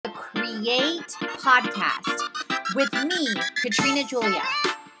Create podcast with me, Katrina Julia.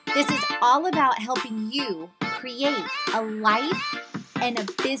 This is all about helping you create a life and a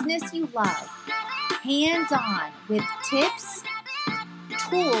business you love, hands-on with tips,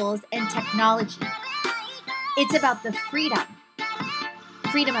 tools, and technology. It's about the freedom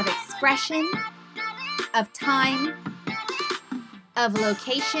of expression, of time, of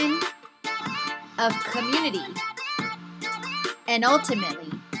location, of community, and ultimately,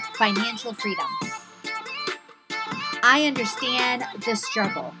 financial freedom. I understand the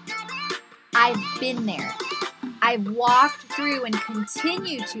struggle. I've been there. I've walked through and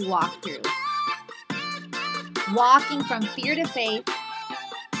continue to walk through. Walking from fear to faith,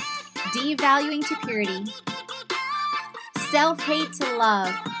 devaluing to purity, self-hate to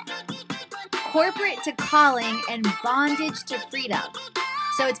love, corporate to calling, and bondage to freedom.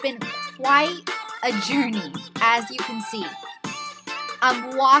 So it's been quite a journey, as you can see.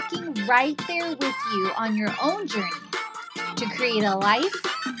 I'm walking right there with you on your own journey to create a life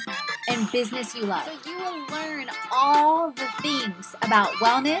and business you love. So you will learn all the things about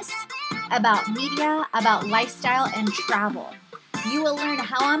wellness, about media, about lifestyle, and travel. You will learn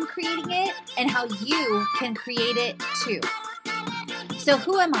how I'm creating it and how you can create it too. So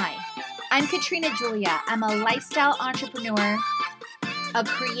who am I? I'm Katrina Julia. I'm a lifestyle entrepreneur, a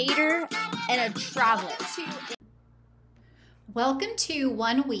creator, and a traveler. Welcome to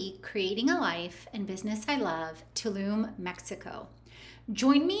 1 week creating a life and business I love, Tulum, Mexico.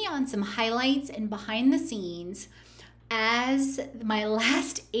 Join me on some highlights and behind the scenes as my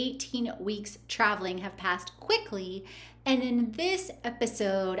last 18 weeks traveling have passed quickly. And in this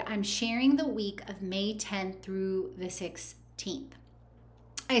episode, I'm sharing the week of May 10th through the 16th.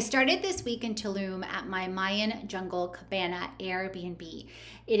 I started this week in Tulum at my Mayan Jungle Cabana Airbnb.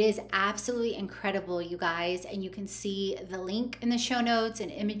 It is absolutely incredible, you guys, and you can see the link in the show notes and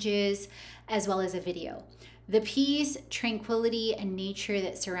images as well as a video. The peace, tranquility, and nature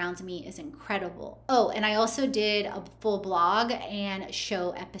that surrounds me is incredible. Oh, and I also did a full blog and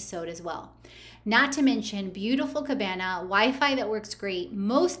show episode as well. Not to mention beautiful cabana, Wi-Fi that works great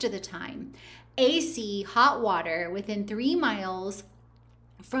most of the time, AC, hot water within 3 miles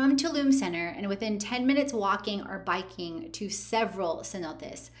from Tulum Center and within 10 minutes walking or biking to several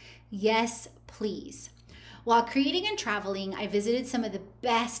cenotes. Yes, please. While creating and traveling, I visited some of the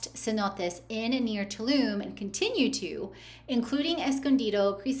best cenotes in and near Tulum and continue to, including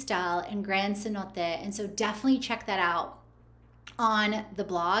Escondido, Cristal, and Gran Cenote. And so definitely check that out on the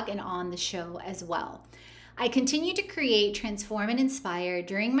blog and on the show as well. I continue to create, transform, and inspire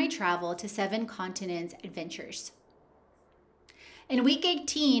during my travel to 7 continents adventures. In week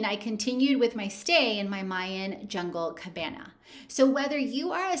 18, I continued with my stay in my Mayan Jungle Cabana. So whether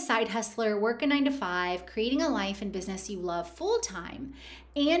you are a side hustler, work a 9 to 5, creating a life and business you love full-time,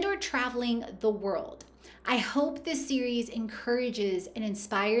 and or traveling the world, I hope this series encourages and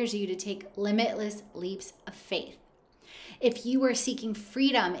inspires you to take limitless leaps of faith. If you are seeking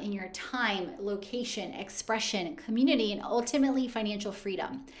freedom in your time, location, expression, community, and ultimately financial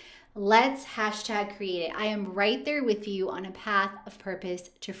freedom, let's #create it. I am right there with you on a path of purpose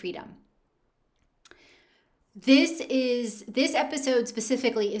to freedom. This episode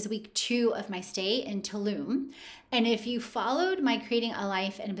specifically is week 2 of my stay in Tulum. And if you followed my Creating a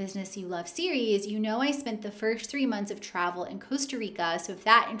Life and Business You Love series, you know I spent the first 3 months of travel in Costa Rica. So if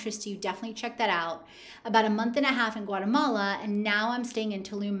that interests you, definitely check that out. About a month and a half in Guatemala, and now I'm staying in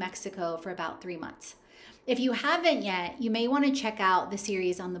Tulum, Mexico for about 3 months. If you haven't yet, you may want to check out the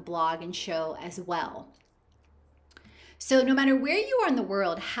series on the blog and show as well. So no matter where you are in the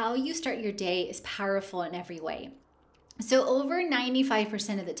world, how you start your day is powerful in every way. So over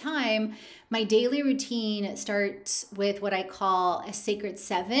 95% of the time, my daily routine starts with what I call a sacred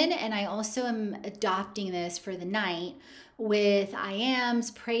 7. And I also am adopting this for the night with I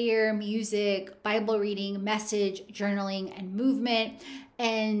ams, prayer, music, Bible reading, message, journaling, and movement.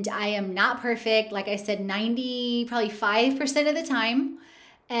 And I am not perfect. Like I said, 5% of the time.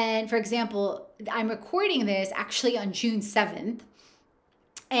 And for example, I'm recording this actually on June 7th.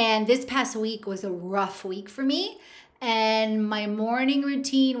 And this past week was a rough week for me. And my morning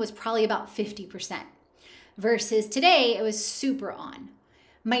routine was probably about 50%. Versus today, it was super on.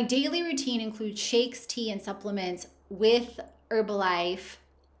 My daily routine includes shakes, tea, and supplements with Herbalife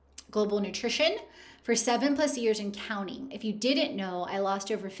Global Nutrition for 7+ years and counting. If you didn't know, I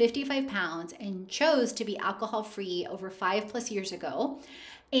lost over 55 pounds and chose to be alcohol-free over 5+ years ago.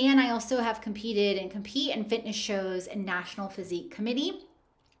 And I also have competed and compete in fitness shows and National Physique Committee.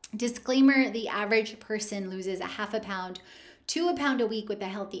 Disclaimer, the average person loses a half a pound to a pound a week with a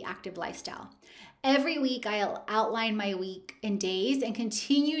healthy, active lifestyle. Every week, I'll outline my week in days and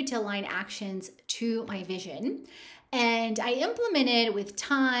continue to align actions to my vision. And I implemented with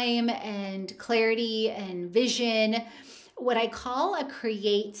time and clarity and vision what I call a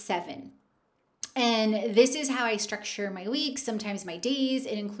Create 7. And this is how I structure my weeks, sometimes my days.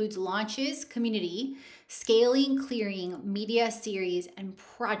 It includes launches, community, scaling, clearing, media series, and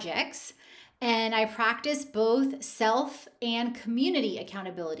projects. And I practice both self and community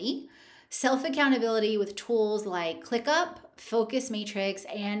accountability. Self accountability with tools like ClickUp, Focus Matrix,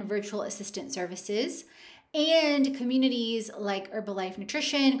 and virtual assistant services. And communities like Herbalife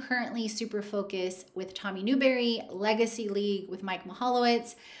Nutrition, currently Super Focus with Tommy Newberry, Legacy League with Mike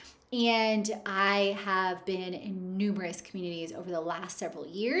Mihalowicz. And I have been in numerous communities over the last several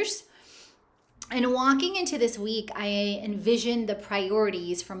years. And walking into this week, I envisioned the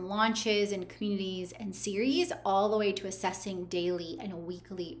priorities from launches and communities and series all the way to assessing daily and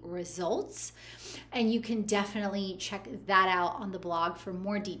weekly results. And you can definitely check that out on the blog for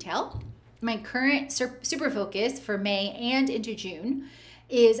more detail. My current super focus for May and into June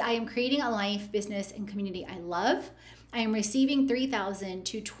is I am creating a life, business, and community I love. I am receiving $3,000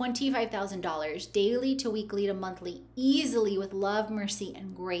 to $25,000 daily to weekly to monthly easily with love, mercy,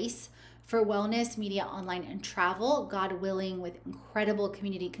 and grace for wellness, media, online, and travel, God willing, with incredible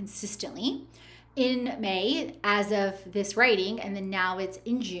community consistently in May as of this writing, and then now it's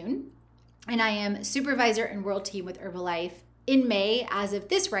in June. And I am supervisor and world team with Herbalife in May as of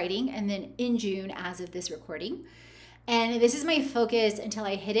this writing, and then in June as of this recording. And this is my focus until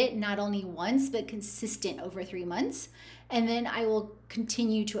I hit it not only once, but consistent over 3 months. And then I will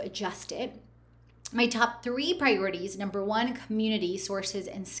continue to adjust it. My top 3 priorities: number 1, community, sources,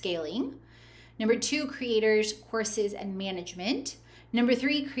 and scaling. Number 2, creators, courses, and management. Number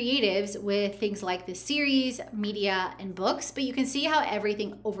 3, creatives with things like the series, media, and books. But you can see how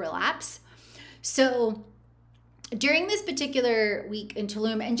everything overlaps. So during this particular week in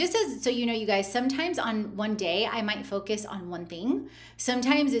Tulum, and just as so you know, you guys, sometimes on one day I might focus on one thing.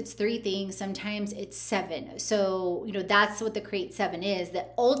 Sometimes it's 3 things, sometimes it's 7. So, that's what the Create 7 is,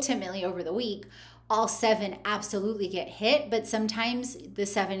 that ultimately over the week, all 7 absolutely get hit, but sometimes the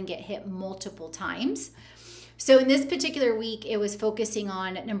 7 get hit multiple times. So in this particular week, it was focusing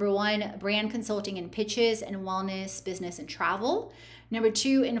on number 1, brand consulting and pitches and wellness, business, and travel. Number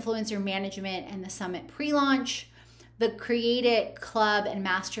 2, influencer management and the summit pre-launch. The Create It Club and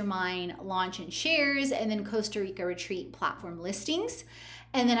Mastermind launch and shares, and then Costa Rica retreat platform listings.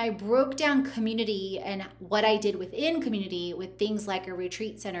 And then I broke down community and what I did within community with things like a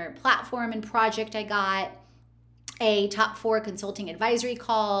retreat center platform and project I got, a top 4 consulting advisory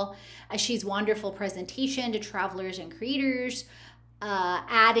call, a She's Wonderful presentation to travelers and creators,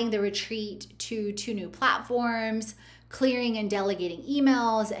 adding the retreat to 2 new platforms, clearing and delegating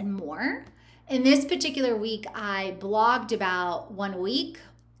emails, and more. In this particular week, I blogged about 1 week,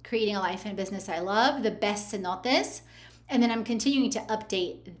 creating a life and business I love, the best cenotes. And then I'm continuing to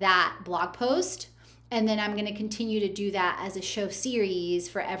update that blog post. And then I'm going to continue to do that as a show series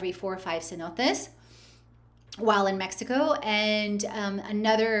for every 4 or 5 cenotes while in Mexico, and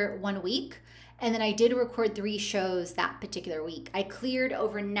another 1 week. And then I did record 3 shows that particular week. I cleared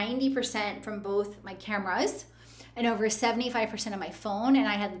over 90% from both my cameras and over 75% of my phone, and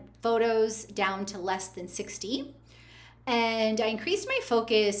I had photos down to less than 60. And I increased my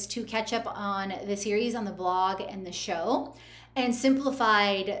focus to catch up on the series on the blog and the show, and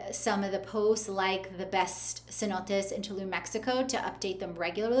simplified some of the posts like the best cenotes in Tulum, Mexico, to update them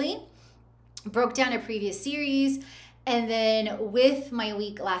regularly. Broke down a previous series, and then with my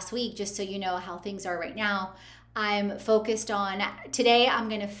week last week, just so you know how things are right now, I'm focused on, today I'm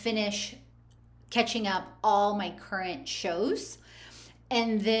going to finish catching up all my current shows.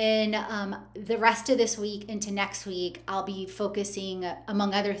 And then the rest of this week into next week, I'll be focusing,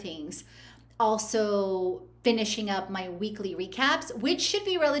 among other things, also finishing up my weekly recaps, which should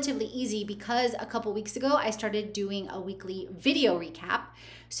be relatively easy because a couple weeks ago, I started doing a weekly video recap.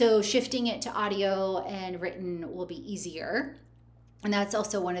 So shifting it to audio and written will be easier. And that's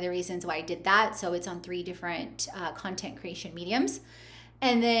also one of the reasons why I did that. So it's on 3 different content creation mediums.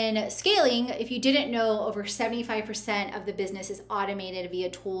 And then scaling, if you didn't know, over 75% of the business is automated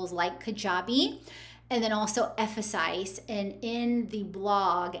via tools like Kajabi, and then also Emphasize. And in the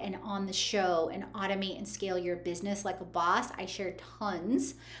blog and on the show, and Automate and Scale Your Business Like a Boss, I share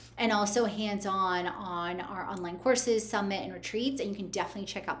tons, and also hands-on on our online courses, summit, and retreats. And you can definitely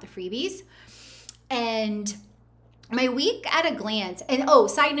check out the freebies. And my week at a glance, and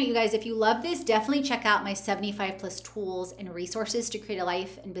side note, you guys, if you love this, definitely check out my 75 plus tools and resources to create a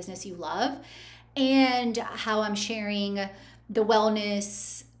life and business you love, and how I'm sharing the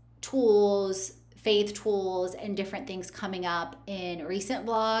wellness tools, faith tools and different things coming up in recent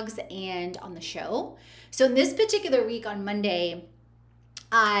vlogs and on the show. So in this particular week on Monday,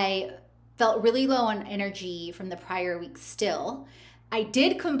 I felt really low on energy from the prior week still. I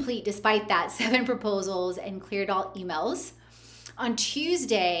did complete, despite that, 7 proposals and cleared all emails. On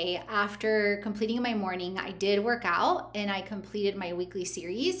Tuesday, after completing my morning, I did work out and I completed my weekly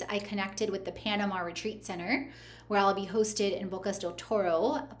series. I connected with the Panama Retreat Center, where I'll be hosted in Bocas del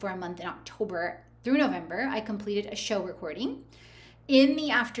Toro for a month in October through November. I completed a show recording. In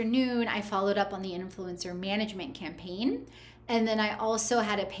the afternoon, I followed up on the influencer management campaign. And then I also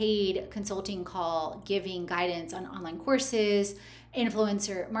had a paid consulting call giving guidance on online courses,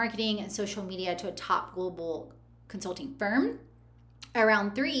 influencer marketing, and social media to a top global consulting firm.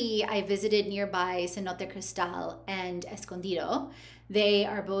 Around 3, I visited nearby Cenote Cristal and Escondido. They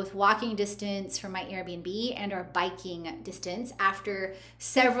are both walking distance from my Airbnb and are biking distance. After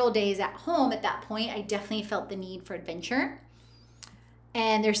several days at home at that point, I definitely felt the need for adventure.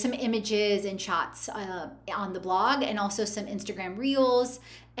 And there's some images and shots on the blog and also some Instagram reels.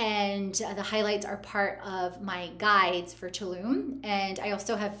 And the highlights are part of my guides for Tulum. And I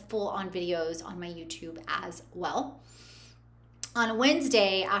also have full-on videos on my YouTube as well. On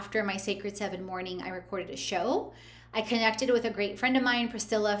Wednesday, after my Sacred 7 morning, I recorded a show. I connected with a great friend of mine,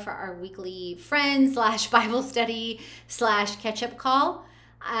 Priscilla, for our weekly friend / Bible study / catch-up call.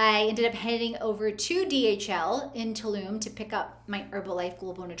 I ended up heading over to DHL in Tulum to pick up my Herbalife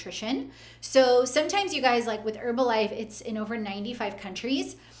Global Nutrition. So sometimes you guys, like with Herbalife, it's in over 95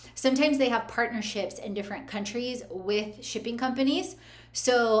 countries. Sometimes they have partnerships in different countries with shipping companies.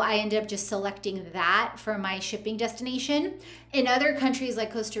 So I ended up just selecting that for my shipping destination. In other countries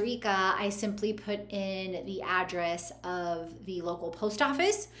like Costa Rica, I simply put in the address of the local post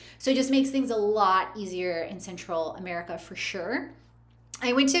office. So it just makes things a lot easier in Central America for sure.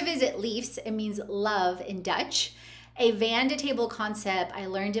 I went to visit Liefs, it means love in Dutch, a van to table concept I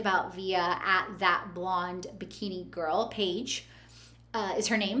learned about via @that blonde bikini girl page. Is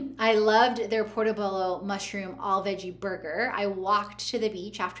her name. I loved their portobello mushroom all veggie burger. I walked to the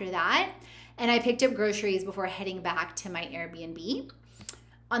beach after that and I picked up groceries before heading back to my Airbnb.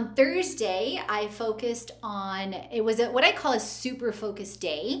 On Thursday, I focused on, it was what I call a super focused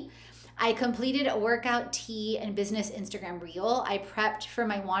day. I completed a workout, tea, and business Instagram reel. I prepped for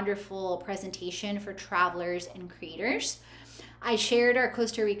my wonderful presentation for travelers and creators. I shared our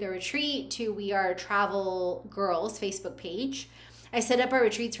Costa Rica retreat to We Are Travel Girls Facebook page. I set up our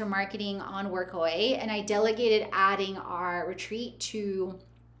retreats for marketing on Workaway, and I delegated adding our retreat to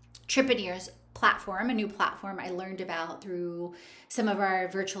Tripaneer's platform, a new platform I learned about through some of our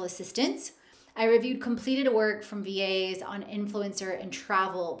virtual assistants. I reviewed completed work from VAs on influencer and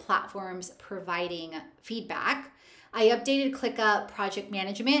travel platforms providing feedback. I updated ClickUp project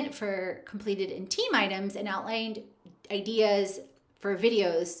management for completed and team items and outlined ideas for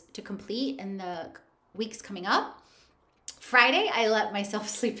videos to complete in the weeks coming up. Friday, I let myself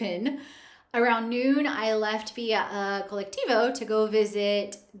sleep in. Around noon, I left via a colectivo to go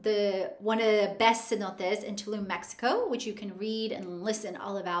visit one of the best cenotes in Tulum, Mexico, which you can read and listen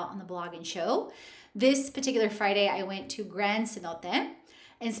all about on the blog and show. This particular Friday, I went to Gran Cenote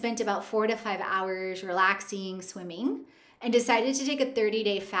and spent about 4 to 5 hours relaxing, swimming, and decided to take a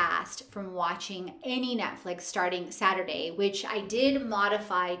 30-day fast from watching any Netflix starting Saturday, which I did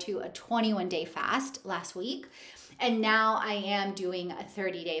modify to a 21-day fast last week. And now I am doing a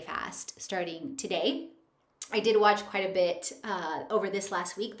 30-day fast starting today. I did watch quite a bit over this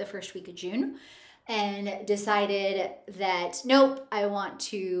last week, the first week of June, and decided that, nope, I want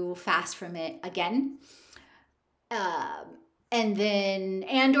to fast from it again.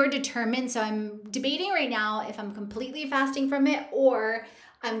 Or determined, so I'm debating right now if I'm completely fasting from it or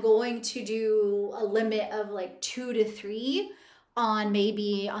I'm going to do a limit of like 2 to 3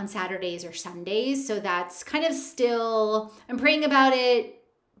 on Saturdays or Sundays. So that's kind of still, I'm praying about it,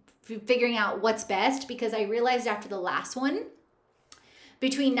 figuring out what's best, because I realized after the last one,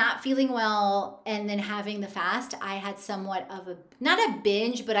 between not feeling well and then having the fast, I had somewhat of not a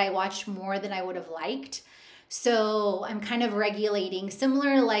binge, but I watched more than I would have liked. So I'm kind of regulating,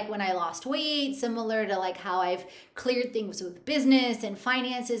 similar to like when I lost weight, similar to like how I've cleared things with business and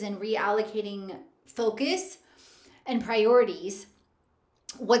finances and reallocating focus and priorities.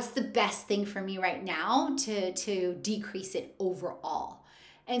 What's the best thing for me right now to decrease it overall?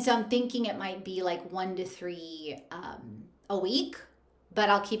 And so I'm thinking it might be like 1 to 3 a week, but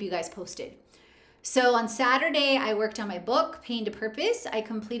I'll keep you guys posted. So on Saturday, I worked on my book, Pain to Purpose. I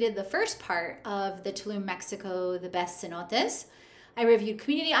completed the first part of the Tulum, Mexico, The Best Cenotes. I reviewed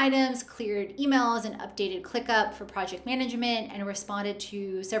community items, cleared emails, and updated ClickUp for project management, and responded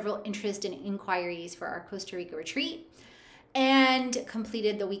to several interest and inquiries for our Costa Rica retreat, and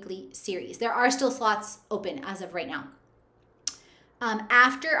completed the weekly series. There are still slots open as of right now.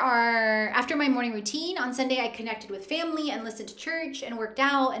 After my morning routine on Sunday, I connected with family and listened to church and worked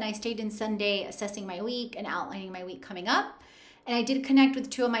out, and I stayed in Sunday assessing my week and outlining my week coming up. And I did connect with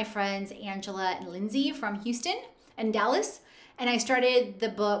two of my friends, Angela and Lindsay from Houston and Dallas, and I started the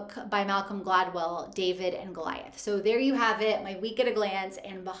book by Malcolm Gladwell, David and Goliath. So there you have it, my week at a glance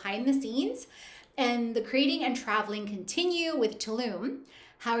and behind the scenes. And the creating and traveling continue with Tulum.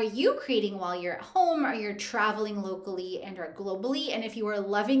 How are you creating while you're at home, or you're traveling locally and or globally? And if you are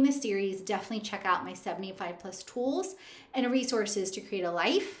loving this series, definitely check out my 75 plus tools and resources to create a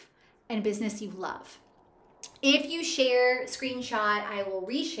life and business you love. If you share screenshot, I will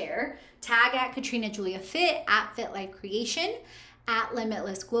reshare. Tag at Katrina Julia Fit, at Fit Life Creation, at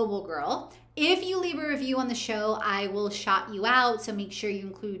Limitless Global Girl. If you leave a review on the show, I will shout you out. So make sure you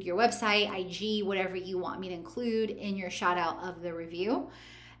include your website, IG, whatever you want me to include in your shout out of the review.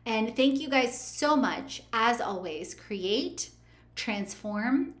 And thank you guys so much. As always, create,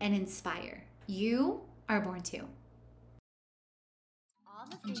 transform, and inspire. You are born to.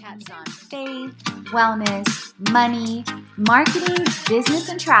 All the chats on faith, wellness, money, marketing, business,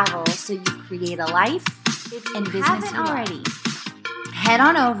 and travel, so you create a life and business haven't already. Head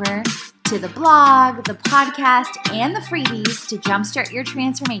on over to the blog, the podcast, and the freebies to jumpstart your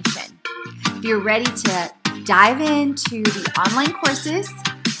transformation. If you're ready to dive into the online courses,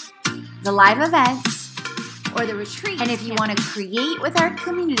 the live events, or the retreat, and if you want to create with our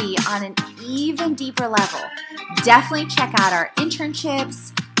community on an even deeper level, definitely check out our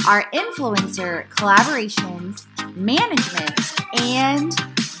internships, our influencer collaborations, management, and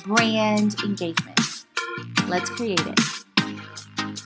brand engagement. Let's create it.